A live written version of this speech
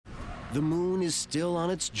The moon is still on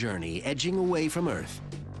its journey, edging away from Earth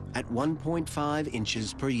at 1.5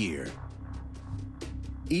 inches per year.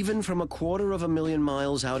 Even from 250,000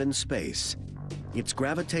 miles out in space, its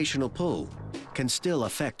gravitational pull can still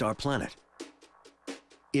affect our planet.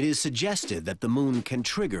 It is suggested that the moon can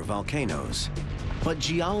trigger volcanoes, but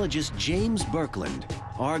geologist James Berkland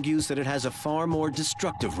argues that it has a far more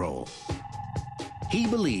destructive role. He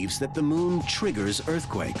believes that the moon triggers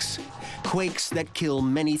earthquakes, quakes that kill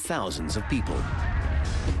many thousands of people.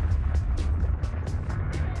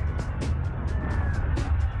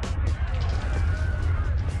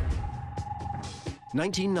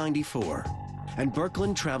 (1994), and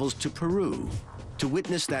Berkland travels to Peru to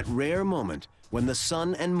witness that rare moment when the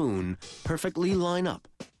sun and moon perfectly line up,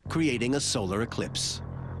 creating a solar eclipse.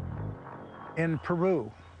 In Peru,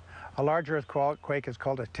 a large earthquake is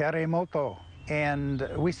called a terremoto, and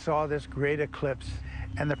we saw this great eclipse,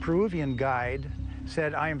 and the Peruvian guide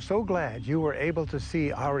said, "I am so glad you were able to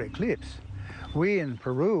see our eclipse. We in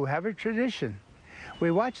Peru have a tradition.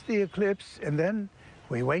 We watch the eclipse and then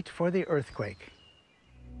we wait for the earthquake."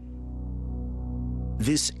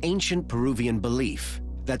 This ancient Peruvian belief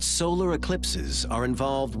that solar eclipses are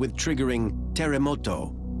involved with triggering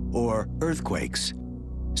terremoto, or earthquakes,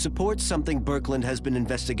 supports something Berkland has been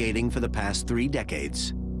investigating for the past 3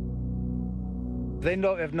 decades. They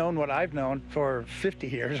have known what I've known for 50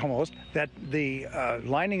 years almost, that the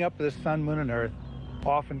lining up of the sun, moon, and Earth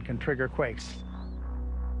often can trigger quakes.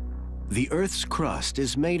 The Earth's crust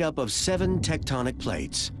is made up of 7 tectonic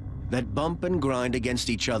plates that bump and grind against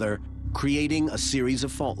each other, creating a series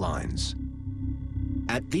of fault lines.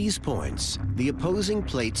 At these points, the opposing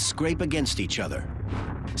plates scrape against each other,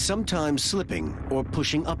 sometimes slipping or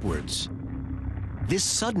pushing upwards. This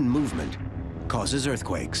sudden movement causes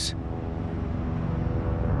earthquakes.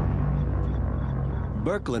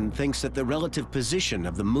 Berkland thinks that the relative position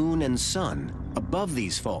of the moon and sun above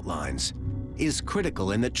these fault lines is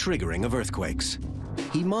critical in the triggering of earthquakes.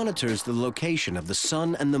 He monitors the location of the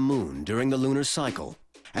sun and the moon during the lunar cycle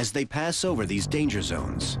as they pass over these danger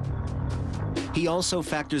zones. He also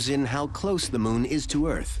factors in how close the moon is to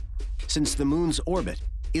Earth, since the moon's orbit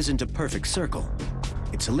isn't a perfect circle,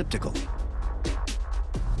 it's elliptical.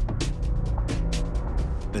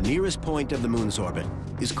 The nearest point of the moon's orbit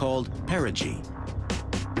is called perigee,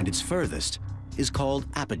 and its furthest is called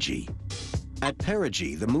apogee. At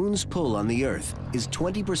perigee, the moon's pull on the Earth is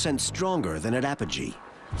 20% stronger than at apogee.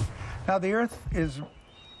 Now, the Earth is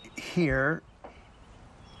here,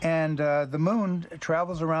 and the moon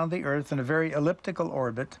travels around the Earth in a very elliptical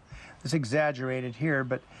orbit. It's exaggerated here,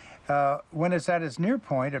 but when it's at its near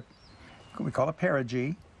point, we call it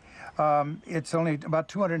perigee, it's only about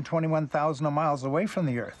 221,000 miles away from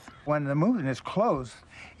the Earth. When the moon is close,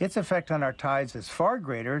 its effect on our tides is far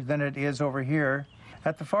greater than it is over here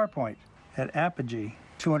at the far point, at apogee,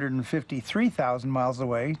 253,000 miles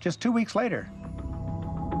away, just 2 weeks later.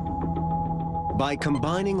 By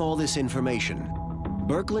combining all this information,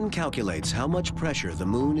 Berkland calculates how much pressure the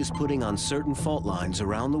moon is putting on certain fault lines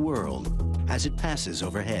around the world as it passes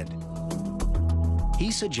overhead.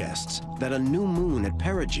 He suggests that a new moon at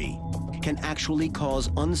perigee can actually cause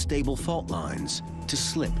unstable fault lines to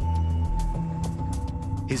slip.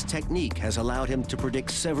 His technique has allowed him to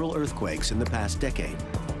predict several earthquakes in the past decade.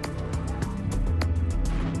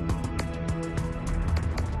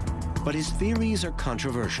 But his theories are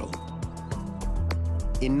controversial.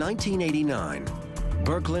 In 1989,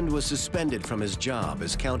 Berkland was suspended from his job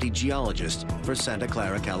as county geologist for Santa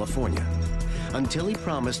Clara, California, until he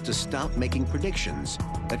promised to stop making predictions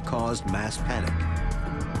that caused mass panic.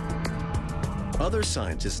 Other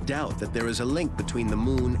scientists doubt that there is a link between the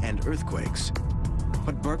moon and earthquakes,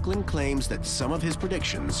 but Berkland claims that some of his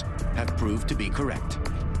predictions have proved to be correct.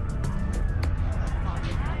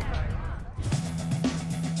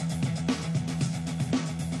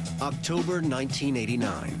 October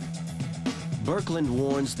 1989. Berkland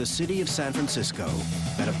warns the city of San Francisco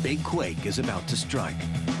that a big quake is about to strike.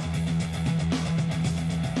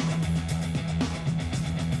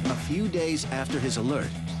 A few days after his alert,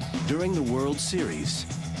 during the World Series,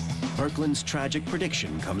 Berkland's tragic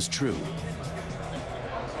prediction comes true.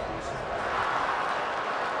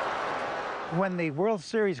 When the World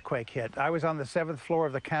Series quake hit, I was on the 7th floor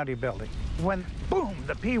of the county building. When, boom,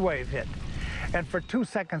 the P wave hit. And for 2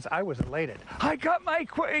 seconds, I was elated. I got my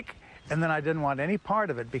quake! And then I didn't want any part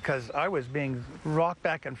of it because I was being rocked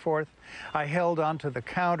back and forth. I held onto the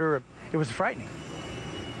counter. It was frightening.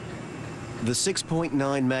 The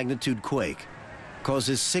 6.9 magnitude quake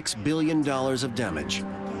causes $6 billion of damage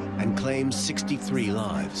and claims 63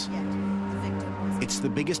 lives. It's the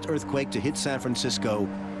biggest earthquake to hit San Francisco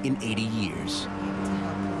in 80 years. To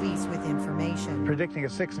help police with Predicting a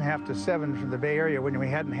 6.5 to 7 from the Bay Area when we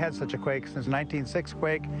hadn't had such a quake since 1906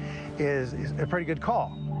 quake is a pretty good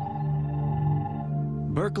call.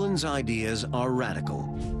 Berkland's ideas are radical,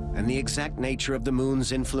 and the exact nature of the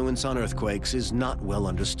moon's influence on earthquakes is not well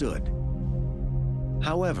understood.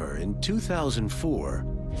 However, in 2004,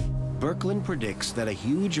 Berkland predicts that a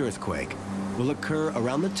huge earthquake will occur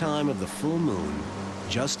around the time of the full moon,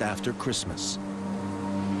 just after Christmas.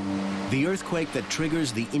 The earthquake that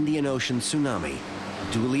triggers the Indian Ocean tsunami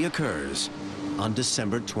duly occurs on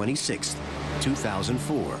December 26,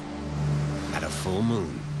 2004, at a full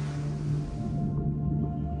moon.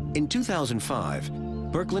 In 2005,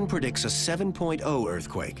 Berkland predicts a 7.0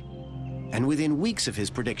 earthquake, and within weeks of his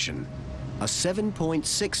prediction, a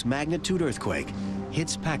 7.6 magnitude earthquake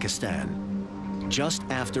hits Pakistan just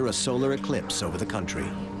after a solar eclipse over the country.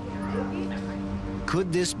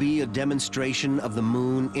 Could this be a demonstration of the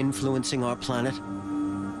moon influencing our planet?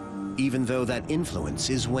 Even though that influence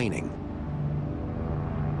is waning.